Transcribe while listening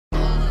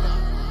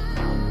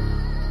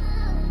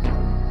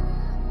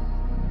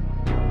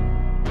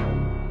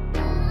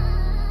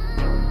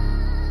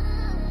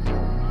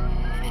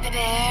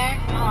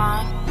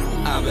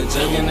I've been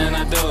jugging and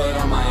I do it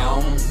on my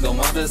own. The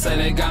ones that say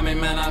they got me,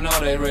 man, I know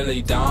they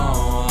really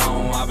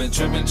don't. I've been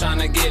tripping trying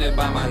to get it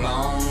by my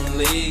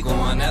lonely,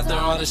 going after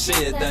all the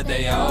shit that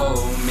they owe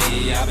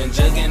me. I've been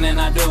jugging and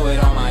I do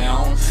it on my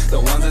own. The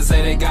ones that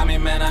say they got me,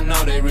 man, I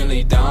know they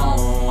really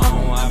don't.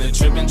 I've been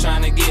tripping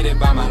trying to get it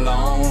by my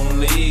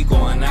lonely,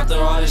 going after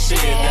all the shit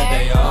that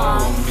they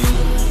owe me.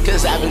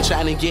 Cause I've been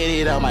trying to get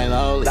it on my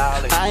lonely.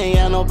 I ain't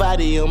got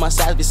nobody on my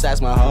side besides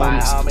my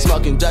homies.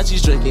 Smoking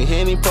Dutchies, drinking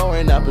Henny,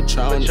 pouring up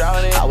Patron.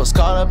 I was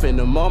caught up in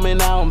the moment,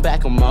 now I'm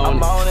back, I'm on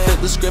it.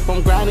 Flip the script,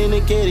 I'm grinding to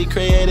get it,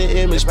 create an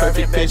image,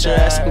 perfect picture.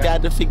 Asking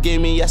God to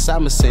forgive me, yes,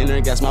 I'm a sinner.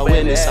 God's my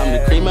witness, I'm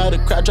the cream of the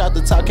crowd, drop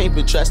the top, can't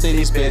put trust in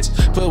these bitches.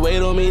 Put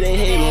weight on me, they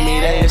hate on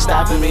me, they ain't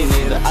stopping me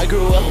neither. I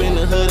grew up in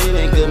the hood, it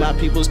ain't good, my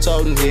people's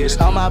toting heaters.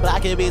 On my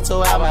block, it be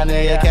too out, my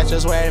nigga, catch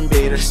us wearing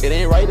beaters. It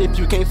ain't right if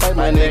you can't fight,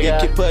 my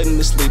nigga, keep putting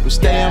the sleeper.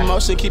 Stay in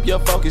motion, keep your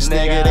focus,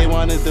 nigga, they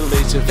wanna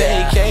delete you.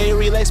 Vacay,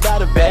 relax by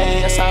the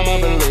bay, yes, I'm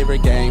a believer,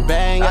 gang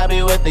bang, I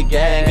be with the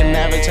gang, can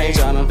never change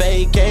on them.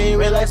 Vacay,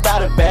 relax by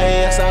the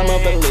bay, yes, I'm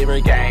a believer,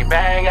 gang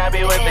bang, I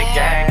be with the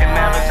gang, can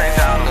never change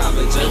on them. I've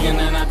been jugging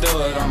and I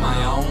do it on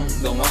my own.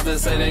 The ones that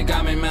say they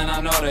got me, man, I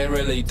know they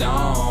really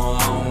don't.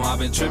 I've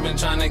been tripping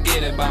trying to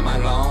get it by my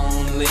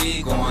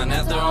lonely, going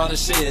after all the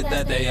shit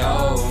that they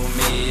owe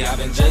me. I've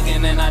been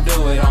jugging and I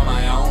do it on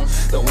my own.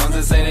 The ones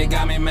that say they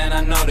got me, man,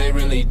 I know they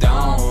really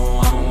don't.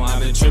 I've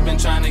been tripping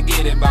trying to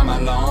get it by my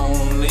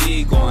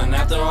lonely, going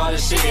after all the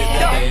shit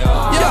that they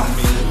owe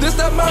me. This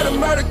that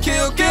murder,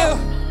 kill.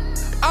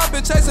 I've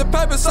been chasing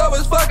paper, so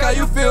it's fuck how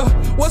you feel.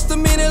 What's the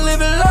meaning of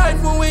living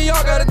life when we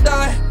all gotta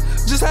die?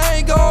 Just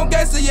hang on,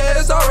 gangsta, yeah,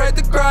 it's alright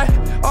to cry.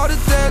 All the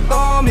death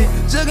on me,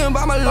 jugging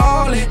by my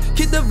lonely,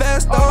 keep the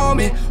vest on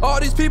me. All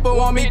these people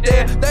want me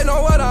dead, they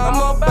know what I'm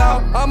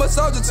about. I'm a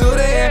soldier to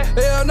the end,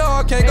 hell no,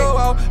 I can't go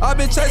out. I've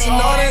been chasing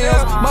all the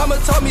else. Mama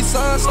told me,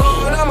 son,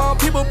 slow down, I'm on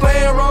people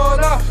playing role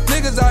now.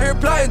 Niggas out here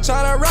playing,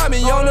 tryna ride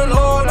me on the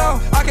low now.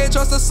 I can't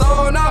trust a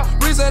soul now,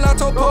 reason I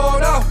told Paul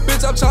now.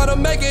 Bitch, I'm tryna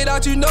make it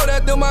out, you know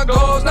that they're my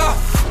goals now.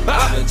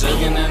 I've been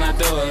jugging and I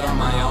do it on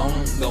my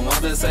own. The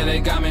ones that say they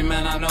got me,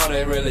 man, I know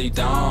they really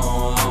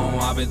don't.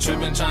 I've been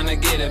tripping trying to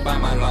get it by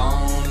my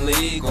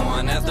lonely,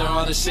 going after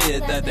all the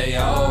shit that they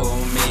owe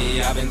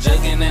me. I've been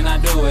jugging and I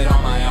do it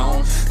on my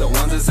own. The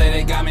ones that say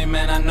they got me,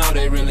 man, I know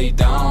they really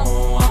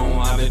don't.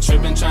 I've been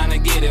tripping trying to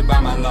get it by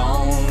my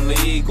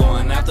lonely,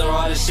 going after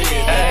all the shit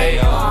that they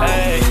owe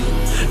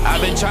me.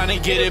 I've been trying to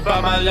get it by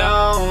my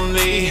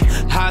lonely.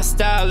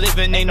 Hostile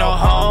living ain't no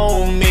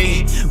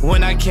homie.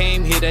 When I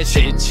came here, that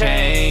shit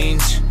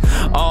changed.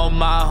 All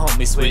my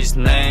homies switched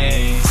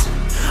lanes.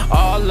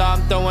 All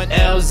I'm throwing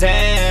L's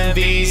and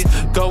V's,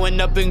 going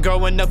up and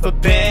growing up a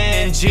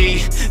Benji.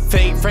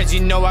 Fake friends, you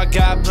know I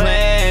got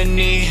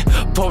plenty.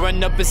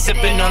 Pouring up and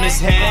sipping on his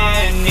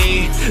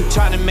Henny,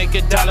 trying to make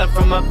 $1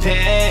 from a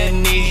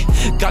penny.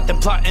 Got them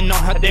plotting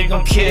on how they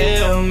gon'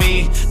 kill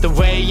me. The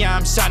way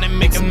I'm shining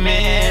make them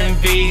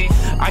envy.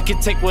 I can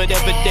take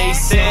whatever they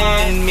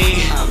send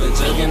me. I've been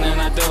jugging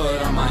and I do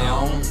it on my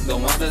own. The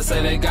ones that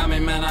say they got me,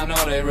 man, I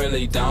know they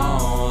really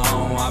don't.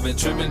 I've been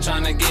tripping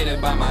trying to get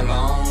it by my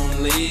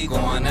lonely,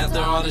 going after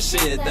all the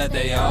shit that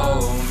they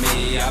owe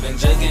me. I've been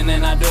jugging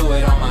and I do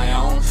it on my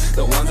own.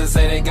 The ones that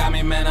say they got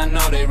me, man, I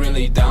know they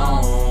really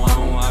don't.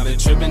 I've been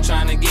tripping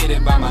trying to get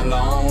it by my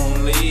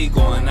lonely,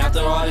 going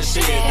after all the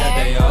shit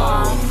that they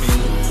owe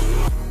me.